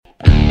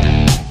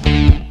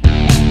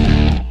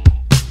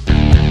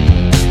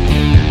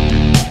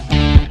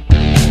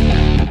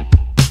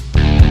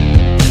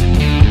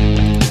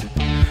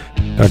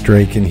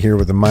Draken here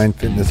with the Mind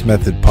Fitness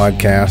Method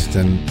podcast,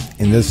 and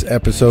in this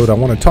episode I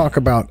want to talk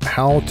about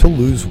how to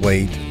lose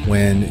weight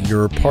when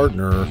your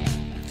partner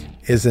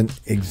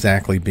isn't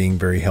exactly being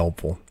very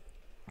helpful.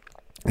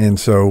 And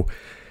so,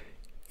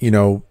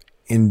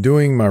 in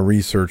doing my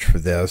research for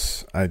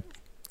this, I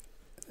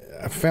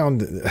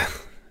found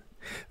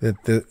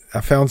I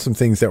found some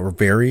things that were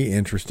very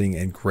interesting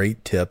and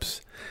great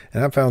tips,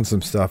 and I found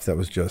some stuff that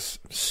was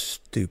just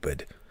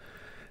stupid.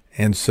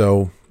 And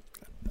so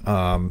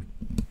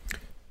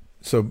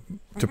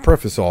to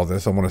preface all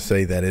this, I want to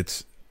say that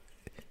it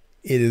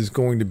is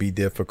going to be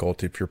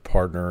difficult if your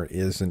partner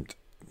isn't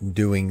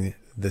doing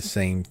the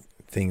same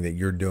thing that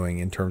you're doing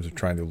in terms of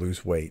trying to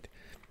lose weight.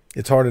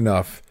 It's hard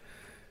enough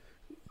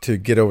to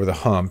get over the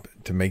hump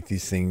to make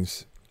these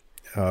things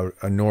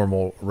a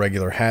normal,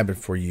 regular habit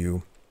for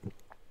you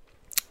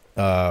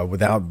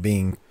without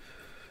being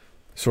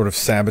sort of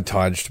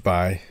sabotaged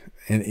by,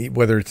 and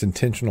whether it's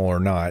intentional or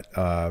not,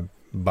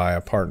 by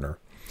a partner.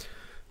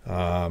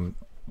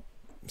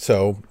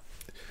 So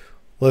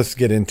let's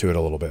get into it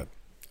a little bit.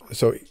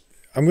 So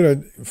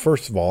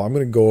first of all, I'm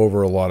going to go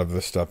over a lot of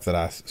the stuff that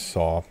I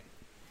saw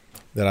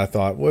that I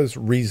thought was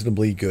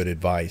reasonably good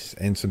advice,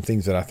 and some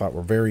things that I thought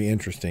were very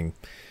interesting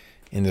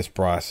in this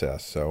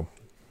process. So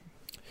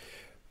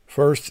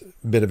first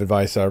bit of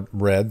advice I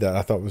read that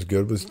I thought was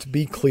good was to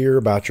be clear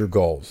about your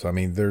goals. I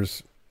mean,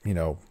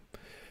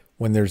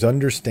 when there's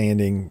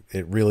understanding,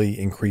 it really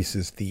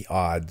increases the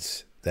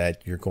odds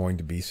that you're going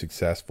to be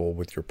successful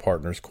with your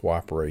partner's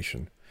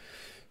cooperation.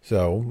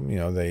 So,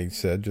 they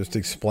said just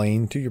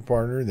explain to your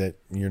partner that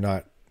you're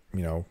not,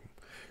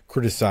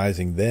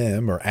 criticizing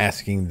them or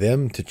asking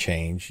them to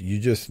change. You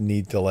just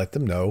need to let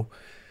them know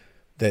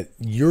that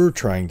you're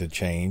trying to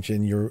change,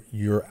 and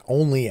you're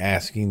only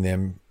asking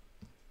them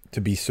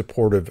to be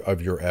supportive of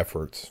your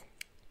efforts.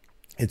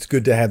 It's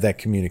good to have that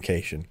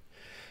communication.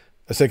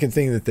 A second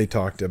thing that they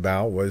talked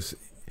about was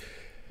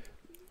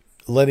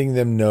letting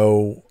them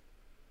know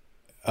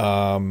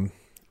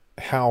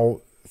how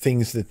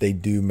things that they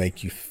do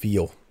make you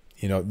feel.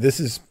 This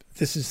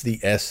is the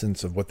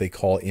essence of what they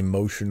call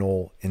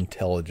emotional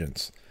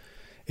intelligence.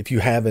 If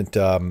you haven't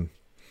read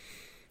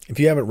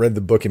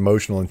the book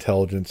Emotional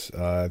Intelligence,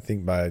 I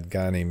think by a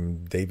guy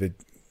named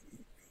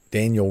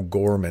Daniel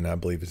Gorman, I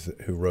believe is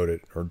who wrote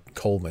it, or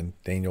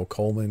Daniel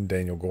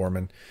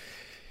Gorman.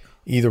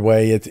 Either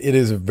way, it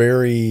is a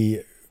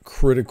very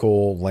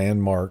critical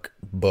landmark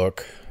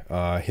book.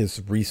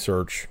 His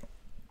research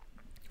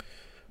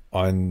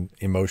on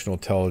emotional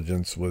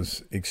intelligence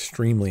was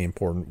extremely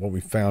important. What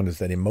we found is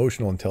that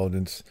emotional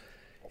intelligence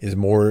is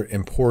more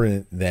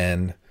important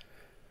than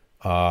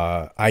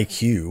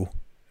IQ,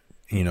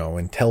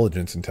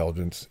 intelligence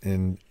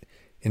in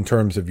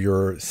terms of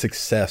your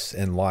success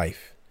in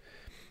life.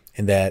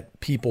 And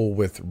that people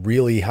with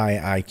really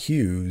high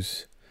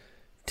IQs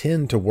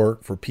tend to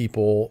work for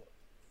people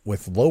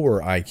with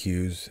lower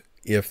IQs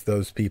if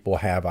those people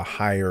have a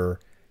higher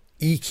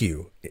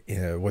EQ.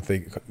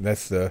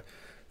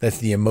 That's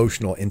the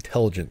emotional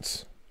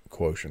intelligence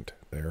quotient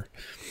there.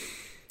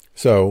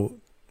 So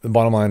the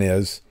bottom line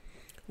is,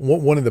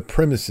 one of the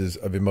premises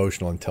of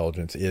emotional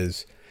intelligence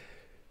is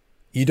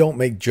you don't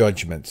make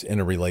judgments in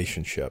a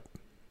relationship.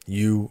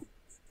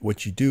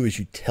 What you do is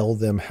you tell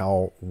them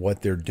how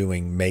what they're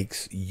doing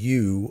makes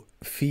you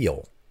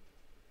feel.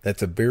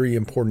 That's a very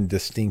important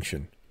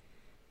distinction.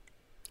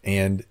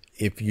 And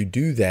if you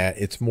do that,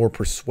 it's more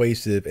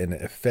persuasive and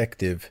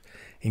effective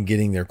in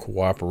getting their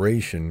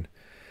cooperation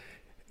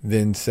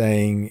than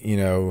saying,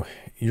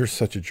 you're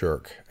such a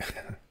jerk,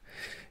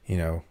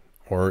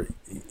 or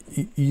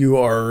you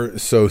are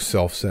so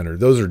self-centered.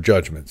 Those are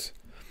judgments.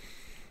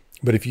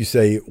 But if you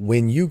say,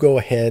 when you go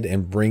ahead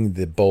and bring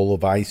the bowl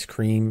of ice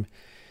cream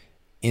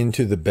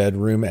into the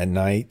bedroom at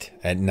night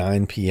at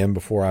 9 p.m.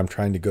 before I'm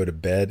trying to go to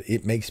bed,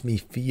 it makes me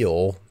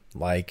feel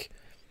like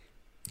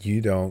you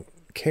don't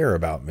care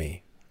about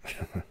me.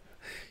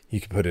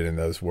 You could put it in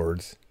those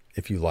words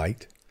if you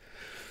liked.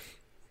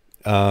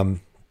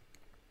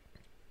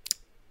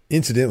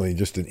 Incidentally,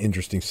 just an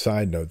interesting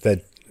side note,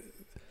 that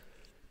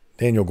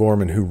Daniel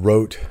Gorman, who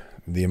wrote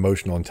the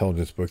Emotional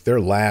Intelligence book, their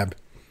lab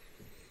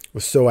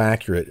was so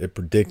accurate at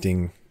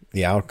predicting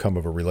the outcome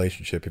of a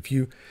relationship. If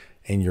you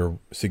and your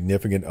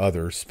significant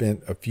other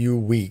spent a few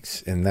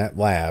weeks in that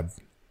lab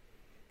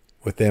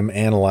with them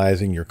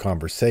analyzing your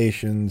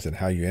conversations and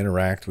how you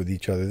interact with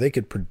each other, they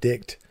could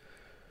predict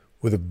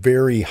with a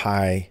very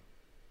high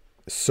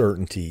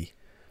certainty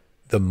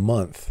the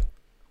month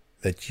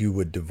that you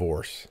would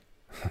divorce.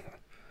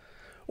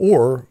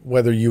 Or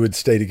whether you would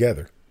stay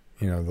together,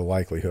 the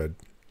likelihood.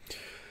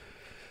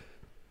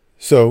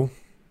 So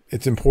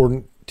it's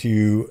important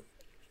to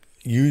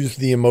use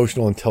the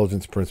emotional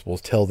intelligence principles,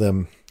 tell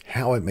them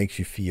how it makes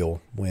you feel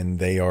when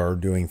they are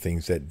doing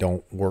things that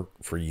don't work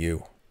for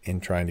you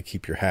and trying to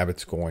keep your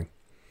habits going.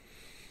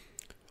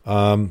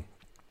 Another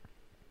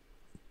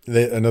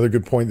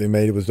good point they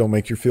made was don't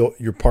make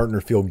your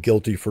partner feel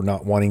guilty for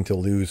not wanting to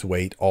lose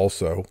weight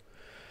also.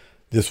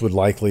 This would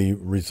likely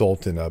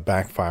result in a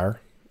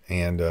backfire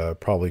and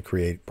probably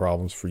create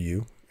problems for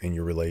you in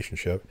your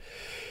relationship.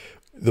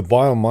 The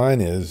bottom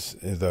line is,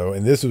 though,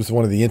 and this was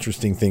one of the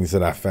interesting things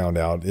that I found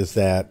out, is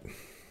that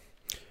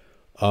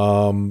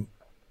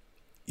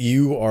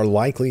you are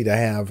likely to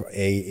have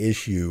a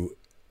issue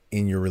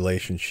in your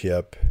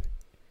relationship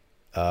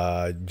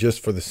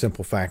just for the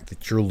simple fact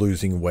that you're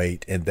losing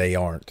weight and they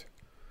aren't.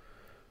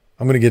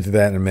 I'm going to get to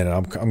that in a minute.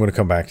 I'm going to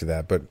come back to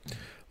that, but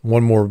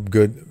one more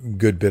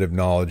good bit of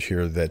knowledge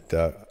here, that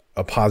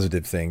a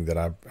positive thing that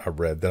I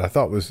read that I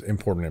thought was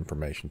important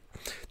information.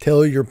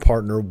 Tell your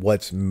partner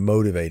what's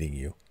motivating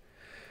you.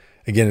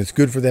 Again, it's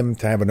good for them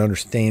to have an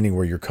understanding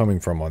where you're coming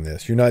from on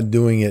this. You're not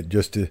doing it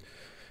just to,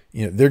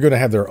 they're going to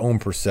have their own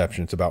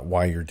perceptions about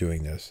why you're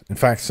doing this. In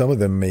fact, some of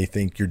them may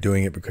think you're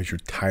doing it because you're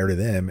tired of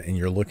them and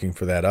you're looking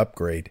for that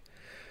upgrade.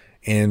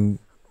 And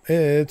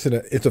it's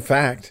a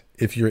fact.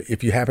 If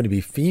you happen to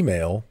be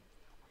female,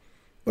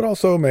 but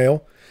also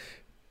male,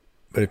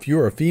 but if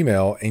you're a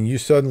female and you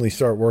suddenly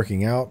start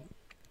working out,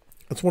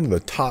 that's one of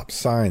the top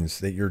signs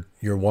that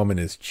your woman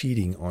is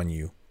cheating on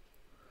you.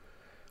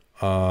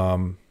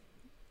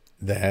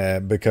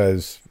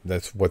 Because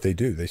that's what they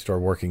do. They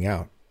start working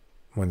out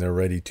when they're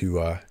ready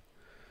to,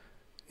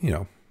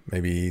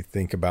 maybe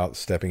think about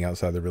stepping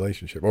outside the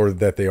relationship, or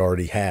that they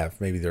already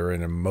have. Maybe they're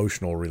in an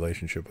emotional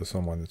relationship with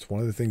someone. That's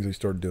one of the things they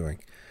start doing.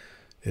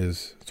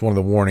 It's one of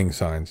the warning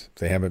signs.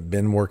 If they haven't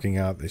been working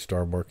out, they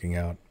start working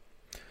out.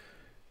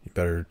 You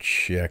better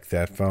check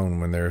that phone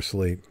when they're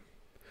asleep.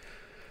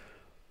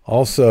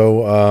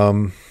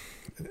 Also,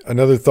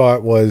 another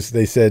thought was,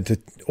 they said to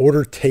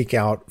order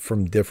takeout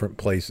from different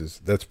places.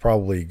 That's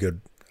probably a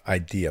good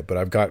idea, but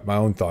I've got my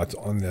own thoughts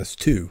on this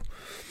too.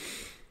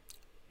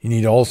 You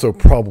need to also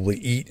probably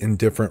eat in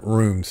different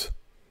rooms,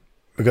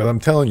 because I'm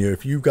telling you,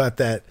 if you've got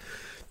that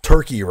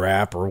turkey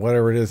wrap or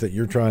whatever it is that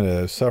you're trying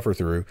to suffer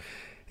through,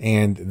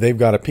 and they've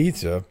got a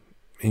pizza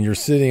and you're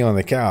sitting on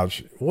the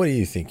couch, what do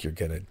you think you're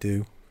going to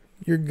do?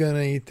 You're going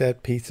to eat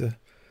that pizza.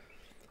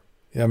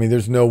 I mean,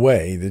 there's no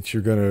way that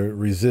you're going to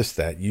resist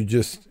that.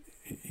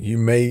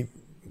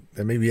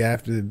 That maybe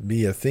have to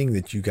be a thing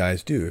that you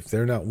guys do. If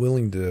they're not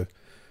willing to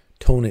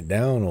tone it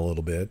down a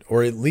little bit,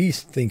 or at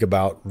least think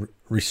about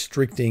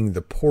restricting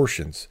the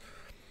portions,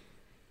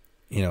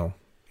 and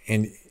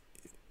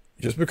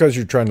just because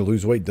you're trying to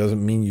lose weight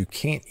doesn't mean you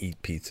can't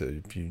eat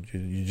pizza.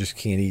 You just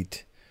can't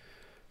eat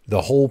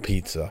the whole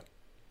pizza.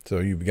 So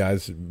you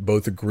guys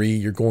both agree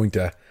you're going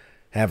to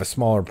have a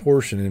smaller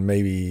portion and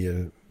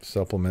maybe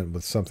supplement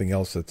with something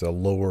else that's a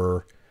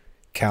lower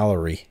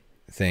calorie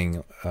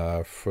thing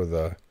for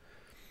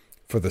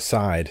the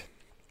side.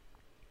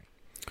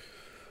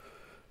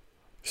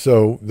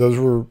 So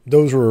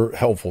those were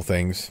helpful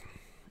things.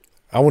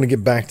 I want to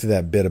get back to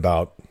that bit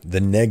about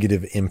the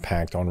negative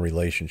impact on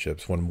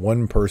relationships when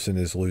one person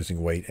is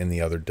losing weight and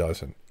the other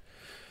doesn't.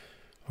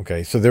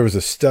 Okay, so there was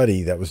a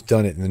study that was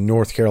done at the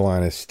North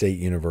Carolina State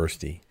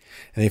University,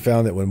 and they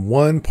found that when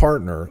one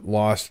partner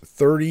lost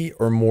 30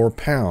 or more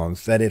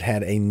pounds, that it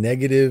had a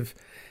negative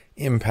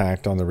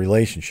impact on the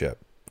relationship.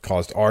 It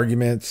caused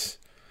arguments,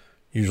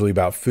 usually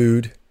about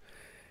food,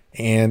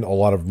 and a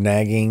lot of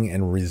nagging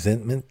and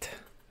resentment.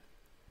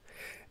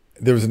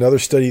 There was another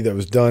study that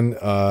was done,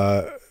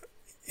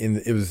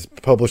 it was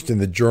published in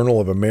the Journal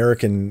of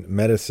American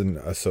Medicine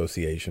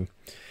Association,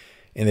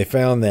 and they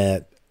found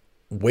that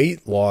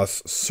weight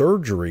loss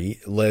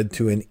surgery led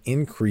to an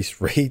increased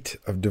rate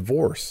of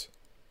divorce,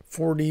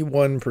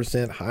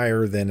 41%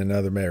 higher than in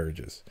other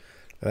marriages.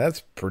 Now,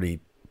 that's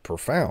pretty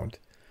profound.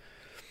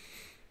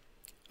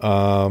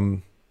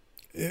 I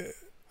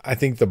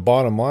think the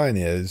bottom line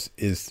is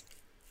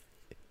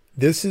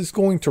this is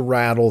going to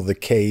rattle the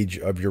cage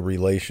of your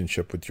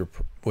relationship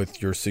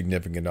with your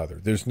significant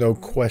other. There's no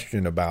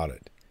question about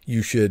it.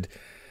 You should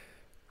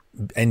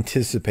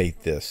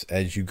anticipate this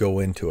as you go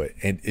into it,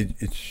 and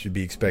it should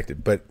be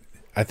expected. But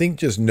I think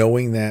just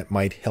knowing that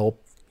might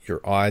help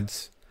your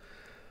odds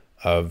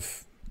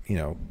of,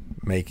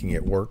 making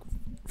it work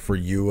for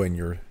you and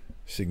your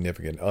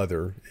significant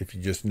other, if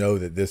you just know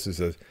that this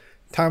is a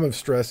time of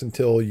stress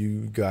until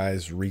you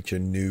guys reach a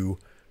new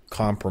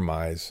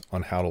compromise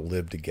on how to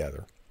live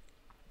together.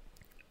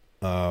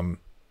 But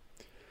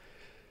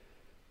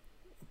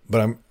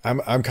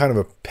I'm kind of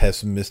a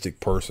pessimistic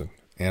person,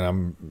 and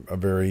I'm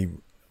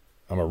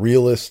a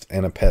realist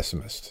and a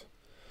pessimist.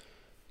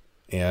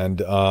 And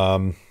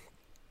I'm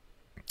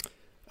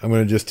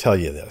going to just tell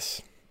you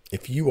this.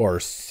 If you are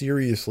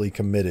seriously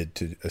committed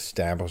to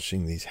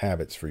establishing these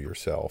habits for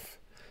yourself,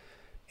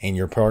 and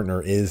your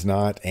partner is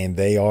not, and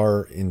they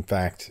are in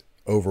fact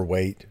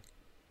overweight,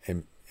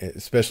 and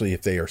especially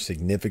if they are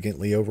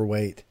significantly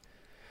overweight,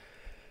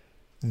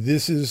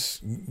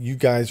 you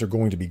guys are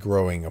going to be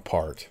growing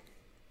apart.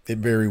 It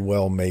very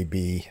well may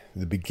be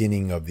the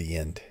beginning of the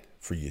end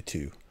for you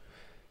two.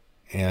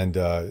 And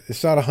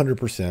it's not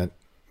 100%,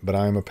 but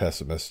I'm a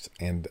pessimist,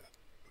 and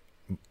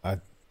I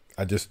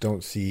just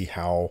don't see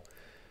how.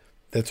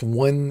 That's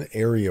one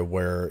area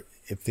where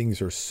if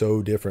things are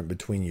so different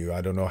between you,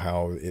 I don't know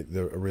how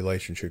a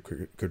relationship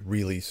could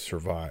really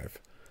survive.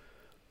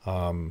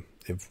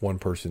 If one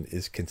person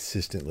is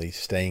consistently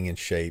staying in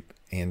shape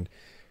and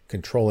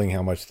controlling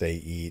how much they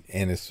eat,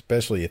 and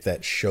especially if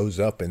that shows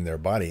up in their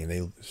body and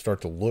they start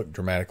to look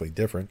dramatically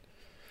different,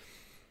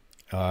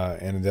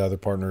 and the other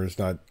partner is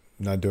not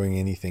doing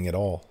anything at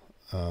all.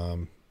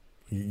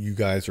 You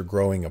guys are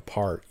growing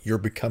apart. You're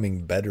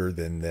becoming better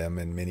than them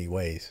in many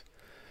ways,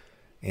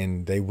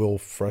 and they will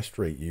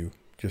frustrate you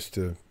just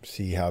to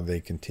see how they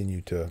continue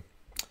to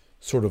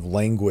sort of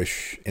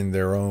languish in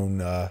their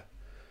own,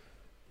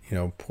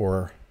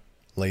 poor,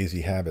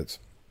 lazy habits.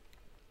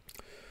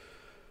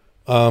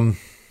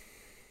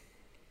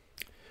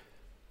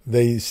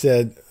 They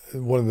said,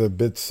 one of the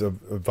bits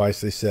of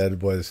advice they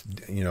said was,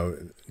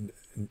 they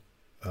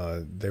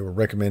were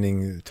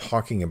recommending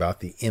talking about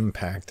the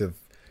impact of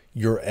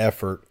your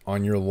effort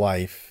on your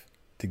life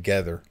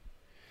together.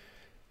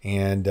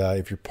 And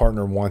if your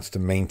partner wants to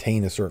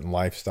maintain a certain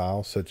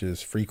lifestyle, such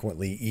as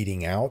frequently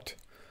eating out,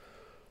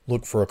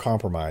 look for a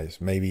compromise,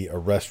 maybe a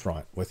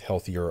restaurant with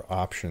healthier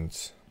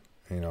options.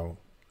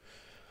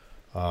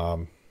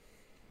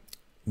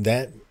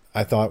 That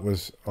I thought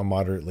was a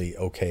moderately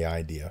okay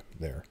idea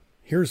there.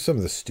 Here's some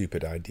of the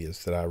stupid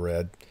ideas that I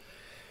read.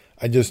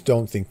 I just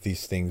don't think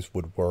these things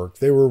would work.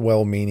 They were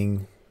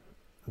well-meaning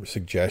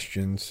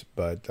suggestions,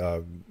 but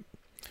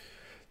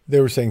they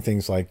were saying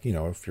things like,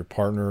 if your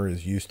partner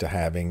is used to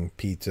having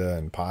pizza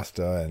and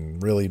pasta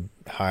and really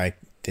high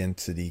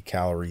density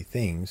calorie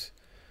things,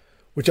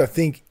 which I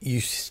think you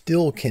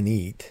still can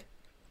eat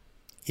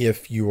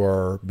if you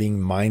are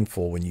being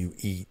mindful when you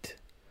eat.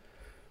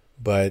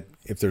 But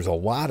if there's a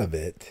lot of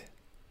it,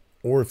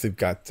 or if they've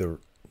got the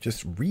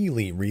just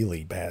really,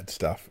 really bad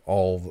stuff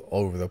all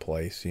over the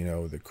place,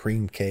 the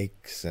cream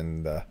cakes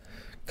and the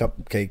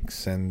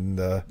cupcakes and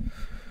the,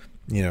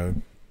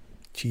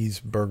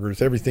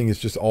 cheeseburgers, everything is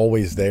just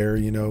always there,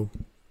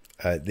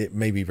 it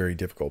may be very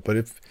difficult. But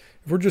if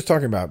we're just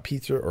talking about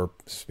pizza or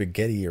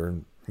spaghetti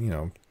or,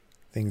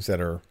 things that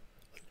are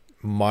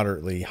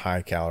moderately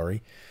high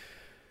calorie,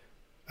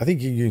 I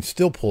think you can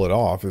still pull it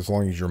off as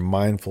long as you're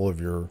mindful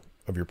of your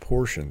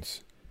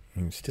portions.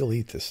 You can still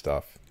eat this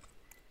stuff.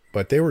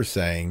 But they were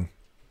saying,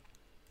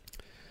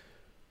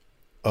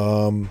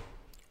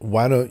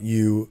 why don't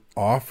you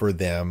offer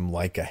them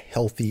like a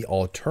healthy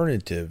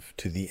alternative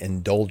to the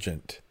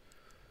indulgent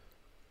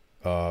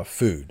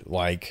food?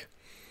 Like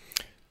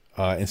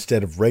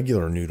instead of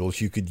regular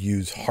noodles, you could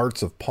use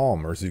hearts of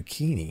palm or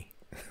zucchini.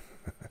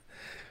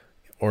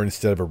 Or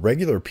instead of a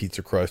regular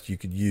pizza crust, you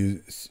could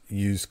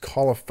use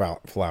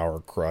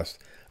cauliflower crust.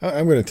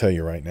 I'm going to tell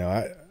you right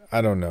now,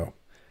 I don't know.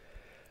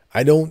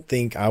 I don't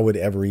think I would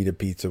ever eat a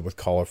pizza with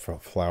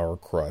cauliflower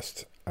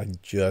crust. I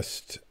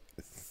just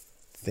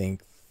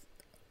think,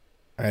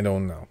 I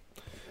don't know.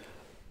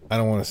 I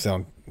don't want to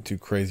sound too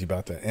crazy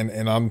about that.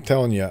 And I'm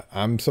telling you,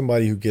 I'm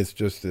somebody who gets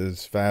just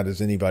as fat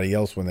as anybody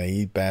else when they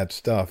eat bad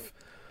stuff.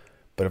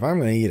 But if I'm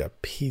going to eat a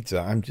pizza,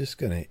 I'm just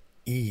going to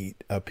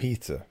eat a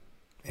pizza.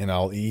 And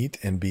I'll eat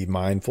and be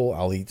mindful.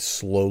 I'll eat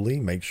slowly,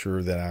 make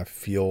sure that I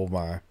feel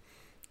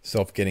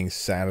myself getting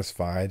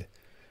satisfied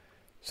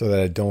so that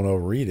I don't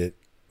overeat it.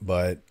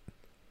 But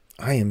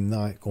I am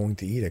not going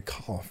to eat a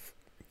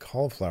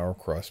cauliflower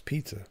crust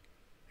pizza.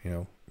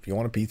 If you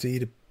want a pizza,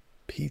 eat a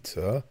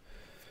pizza.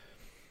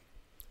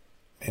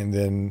 And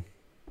then,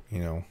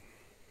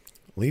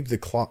 leave the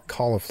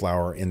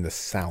cauliflower in the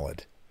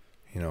salad,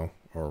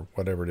 or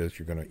whatever it is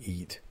you're going to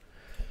eat.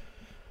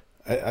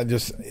 I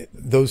just,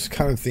 those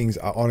kind of things,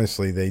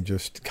 honestly, they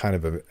just kind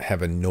of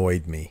have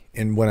annoyed me.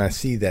 And when I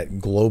see that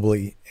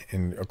globally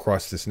and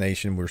across this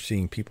nation, we're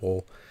seeing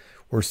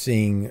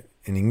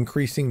an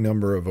increasing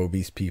number of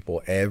obese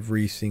people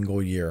every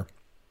single year.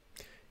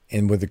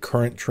 And with the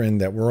current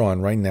trend that we're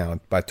on right now,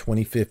 by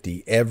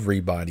 2050,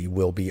 everybody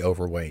will be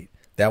overweight.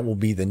 That will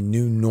be the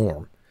new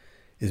norm,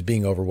 is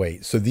being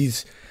overweight. So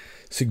these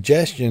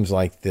suggestions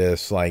like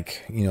this,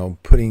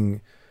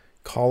 putting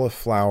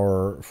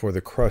cauliflower for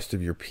the crust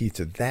of your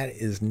pizza, that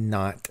is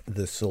not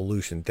the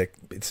solution.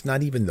 It's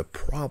not even the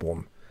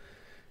problem.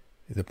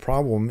 The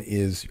problem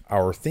is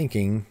our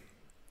thinking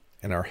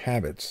and our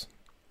habits.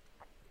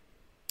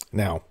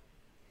 Now,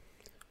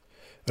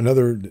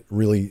 another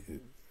really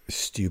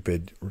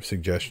stupid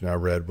suggestion I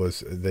read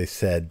was they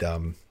said,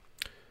 and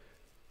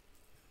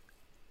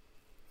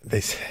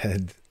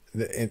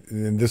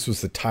this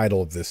was the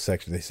title of this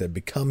section. They said,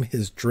 become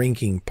his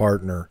drinking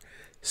partner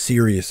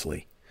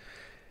seriously.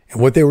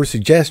 And what they were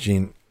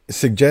suggesting is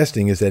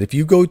that if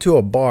you go to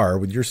a bar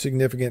with your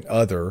significant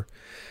other,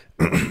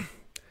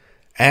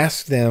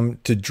 ask them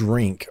to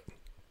drink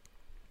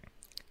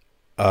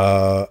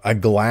a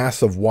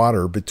glass of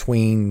water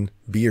between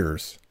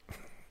beers.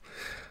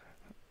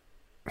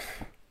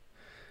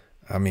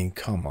 I mean,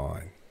 come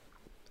on.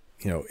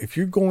 If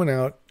you're going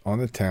out on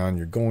the town,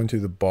 you're going to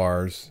the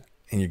bars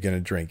and you're going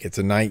to drink. It's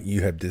a night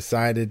you have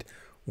decided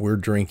we're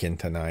drinking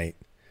tonight.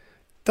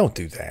 Don't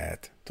do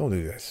that. Don't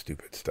do that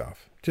stupid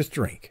stuff. Just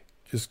drink.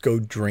 Just go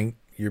drink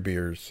your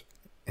beers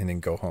and then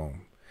go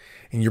home.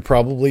 And you're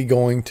probably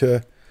going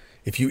to,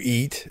 if you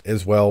eat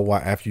as well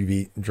after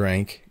you've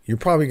drank, you're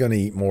probably going to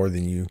eat more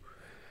than you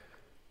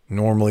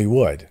normally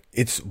would.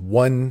 It's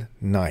one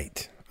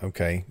night,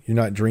 Okay. You're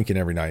not drinking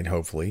every night,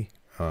 hopefully.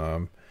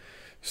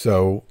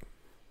 So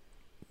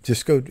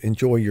just go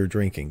enjoy your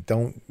drinking.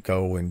 Don't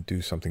go and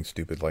do something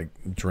stupid like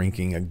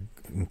drinking an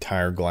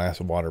entire glass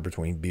of water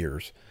between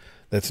beers.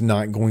 That's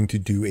not going to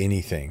do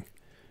anything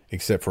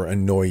except for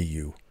annoy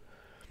you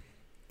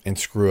and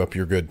screw up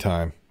your good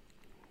time.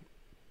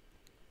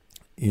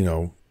 You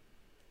know,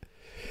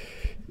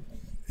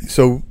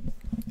 so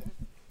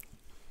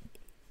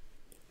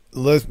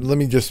let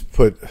me just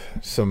put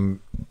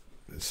some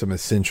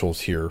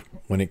essentials here.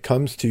 When it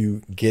comes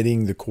to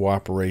getting the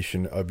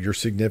cooperation of your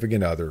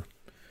significant other,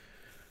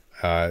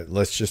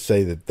 let's just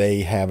say that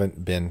they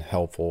haven't been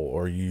helpful,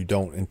 or you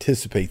don't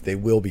anticipate they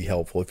will be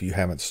helpful if you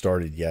haven't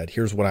started yet.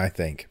 Here's what I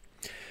think.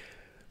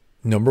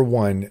 Number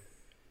one,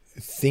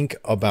 think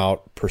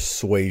about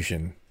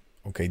persuasion.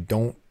 Okay,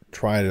 don't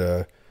try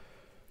to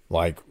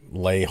like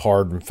lay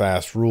hard and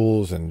fast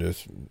rules and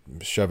just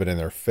shove it in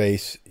their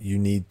face. You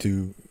need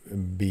to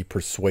be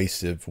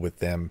persuasive with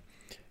them.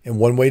 And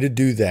one way to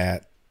do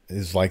that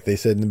is, like they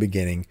said in the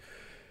beginning,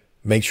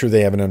 make sure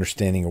they have an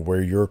understanding of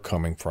where you're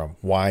coming from,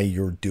 why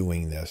you're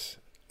doing this,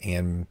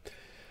 and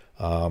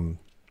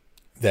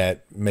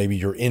that maybe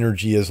your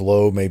energy is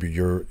low, maybe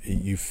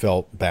you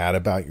felt bad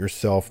about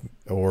yourself,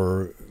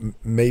 or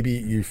maybe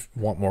you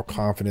want more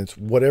confidence.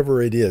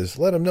 Whatever it is,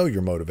 let them know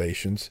your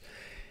motivations,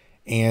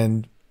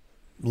 and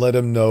let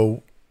them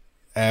know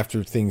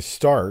after things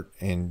start,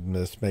 and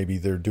this maybe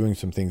they're doing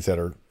some things that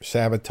are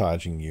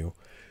sabotaging you.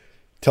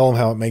 Tell them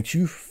how it makes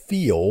you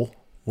feel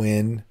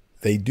when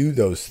they do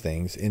those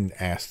things, and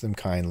ask them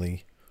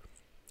kindly,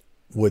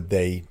 would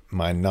they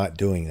mind not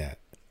doing that?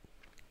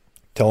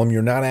 Tell them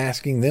you're not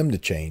asking them to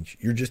change.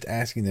 You're just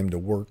asking them to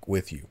work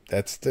with you.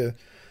 That's a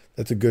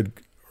good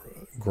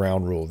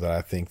ground rule that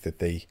I think that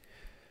they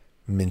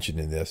mentioned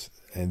in this.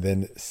 And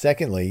then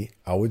secondly,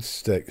 I would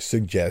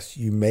suggest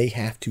you may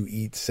have to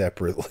eat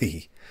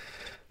separately.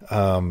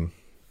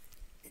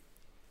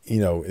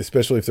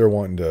 Especially if they're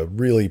wanting to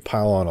really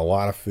pile on a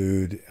lot of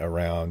food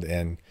around,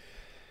 and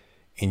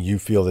you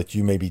feel that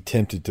you may be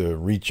tempted to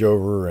reach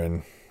over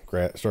and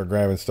start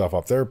grabbing stuff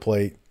off their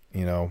plate,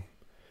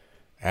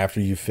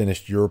 after you've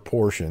finished your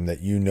portion that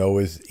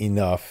is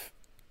enough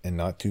and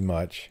not too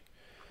much.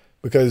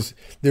 Because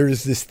there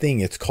is this thing,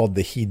 it's called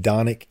the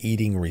hedonic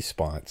eating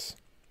response.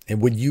 And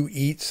when you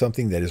eat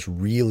something that is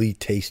really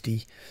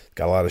tasty,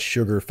 got a lot of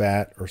sugar,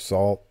 fat, or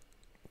salt,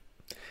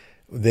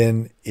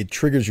 then it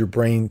triggers your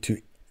brain to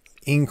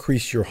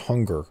increase your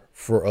hunger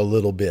for a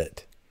little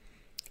bit,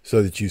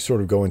 so that you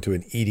sort of go into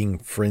an eating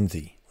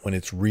frenzy when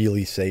it's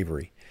really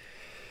savory.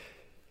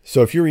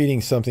 So if you're eating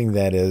something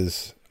that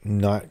is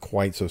not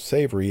quite so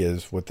savory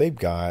as what they've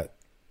got,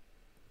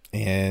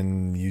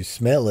 and you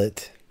smell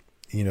it,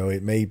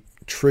 it may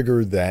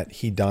trigger that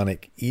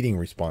hedonic eating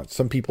response.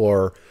 Some people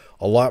are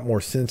a lot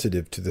more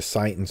sensitive to the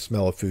sight and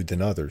smell of food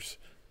than others,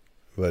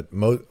 but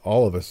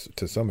all of us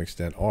to some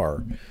extent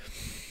are.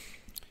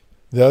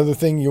 The other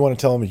thing you want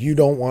to tell them is you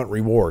don't want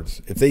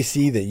rewards. If they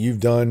see that you've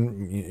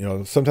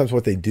done, sometimes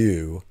what they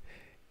do,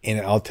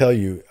 and I'll tell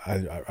you,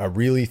 I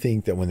really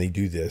think that when they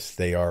do this,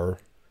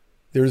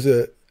 there's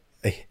a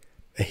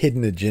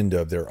hidden agenda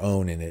of their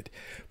own in it.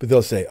 But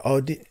they'll say,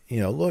 oh,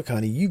 look,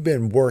 honey, you've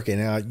been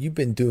working out. You've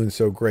been doing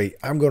so great.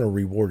 I'm going to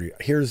reward you.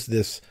 Here's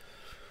this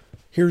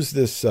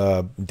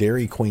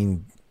Dairy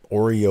Queen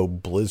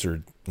Oreo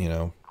Blizzard,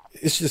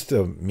 it's just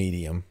a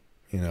medium,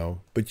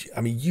 but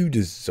you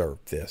deserve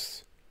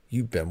this.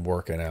 You've been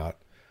working out.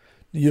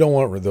 You don't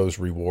want those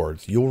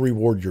rewards. You'll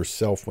reward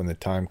yourself when the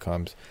time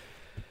comes.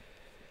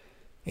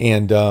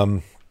 And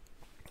in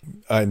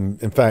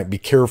fact, be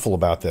careful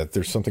about that.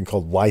 There's something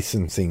called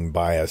licensing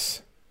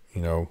bias.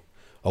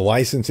 A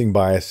licensing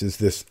bias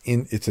is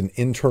it's an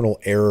internal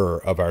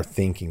error of our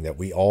thinking that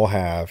we all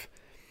have.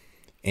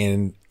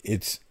 And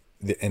it's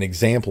an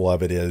example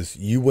of it is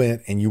you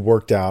went and you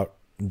worked out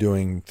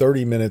doing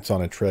 30 minutes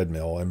on a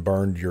treadmill and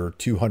burned your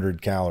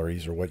 200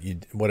 calories or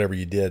whatever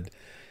you did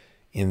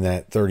in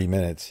that 30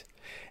 minutes.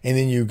 And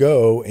then you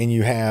go and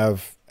you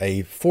have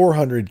a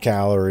 400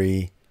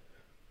 calorie,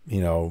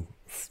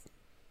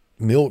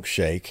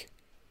 milkshake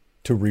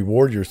to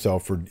reward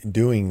yourself for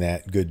doing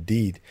that good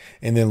deed.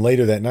 And then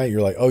later that night,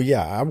 you're like, oh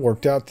yeah, I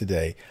worked out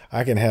today.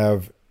 I can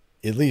have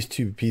at least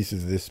 2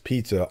 pieces of this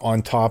pizza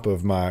on top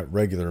of my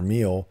regular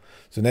meal.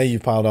 So now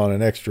you've piled on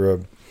an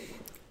extra,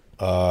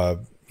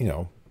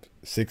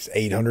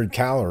 600-800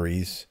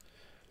 calories,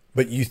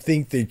 but you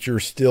think that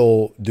you're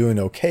still doing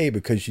okay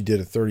because you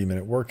did a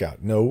 30-minute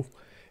workout. No,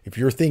 if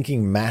you're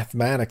thinking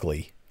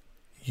mathematically,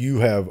 you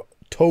have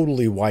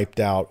totally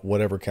wiped out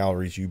whatever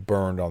calories you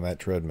burned on that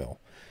treadmill.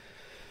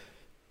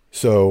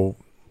 So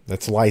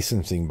that's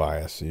licensing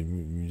bias.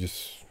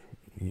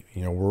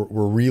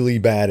 We're really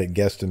bad at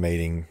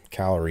guesstimating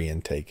calorie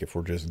intake if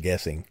we're just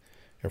guessing,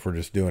 if we're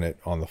just doing it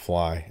on the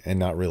fly and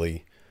not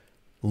really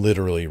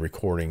literally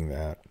recording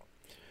that.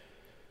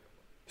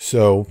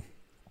 So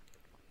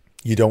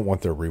you don't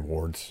want their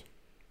rewards.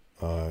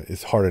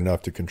 It's hard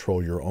enough to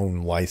control your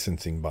own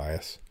licensing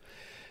bias.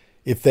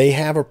 If they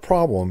have a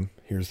problem,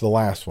 here's the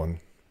last one.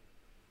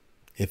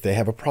 if they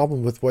have a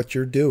problem with what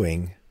you're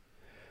doing,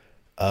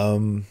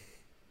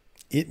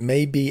 it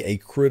may be a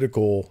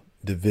critical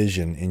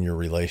division in your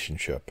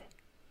relationship.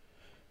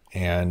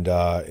 And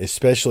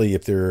especially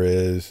if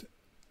there's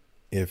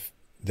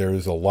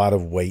a lot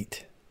of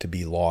weight to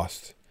be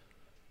lost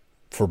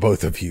for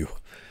both of you.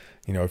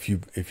 You know, if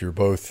you're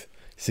both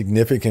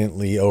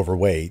significantly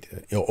overweight,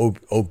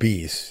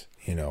 obese,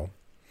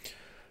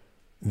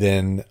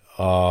 then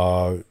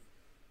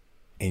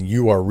and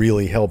you are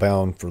really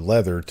hellbound for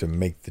leather to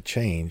make the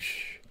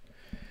change,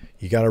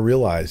 you got to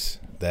realize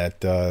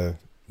that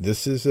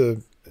this is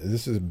a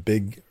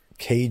big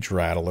cage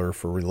rattler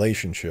for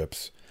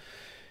relationships,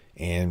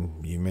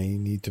 and you may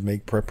need to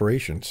make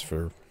preparations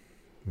for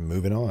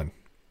moving on.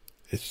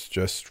 It's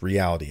just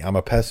reality. I'm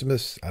a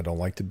pessimist. I don't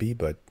like to be,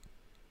 but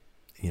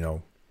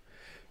you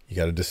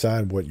got to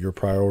decide what your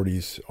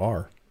priorities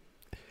are.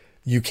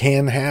 You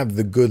can have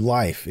the good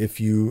life if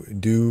you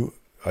do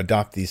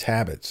adopt these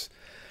habits.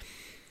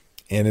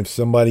 And if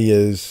somebody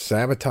is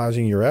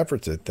sabotaging your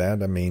efforts at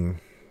that, I mean,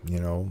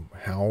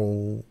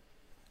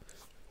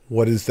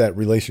 what is that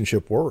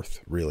relationship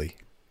worth, really?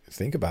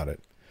 Think about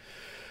it.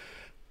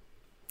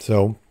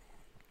 So,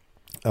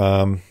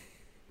 I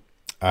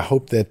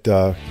hope that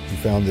you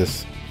found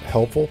this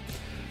helpful.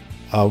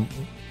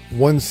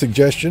 One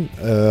suggestion,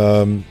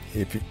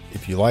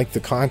 if you like the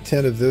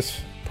content of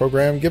this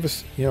program, give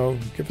us a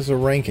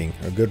ranking,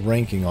 a good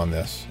ranking on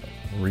this,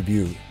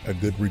 a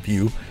good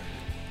review.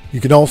 You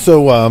can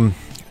also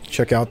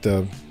check out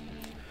the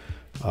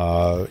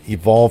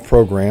Evolve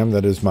program.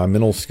 That is my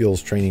mental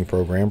skills training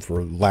program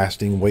for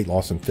lasting weight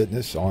loss and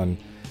fitness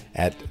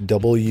at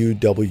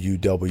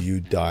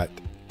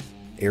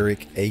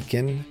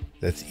www.ericakin,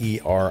 that's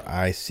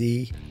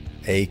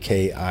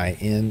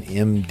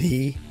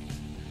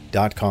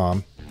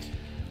ERICAKINMD.com.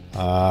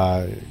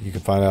 You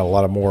can find out a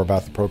lot more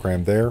about the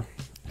program there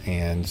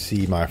and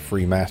see my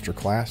free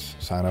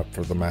masterclass. Sign up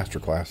for the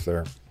masterclass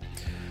there.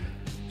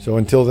 So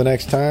until the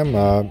next time,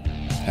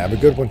 have a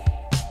good one.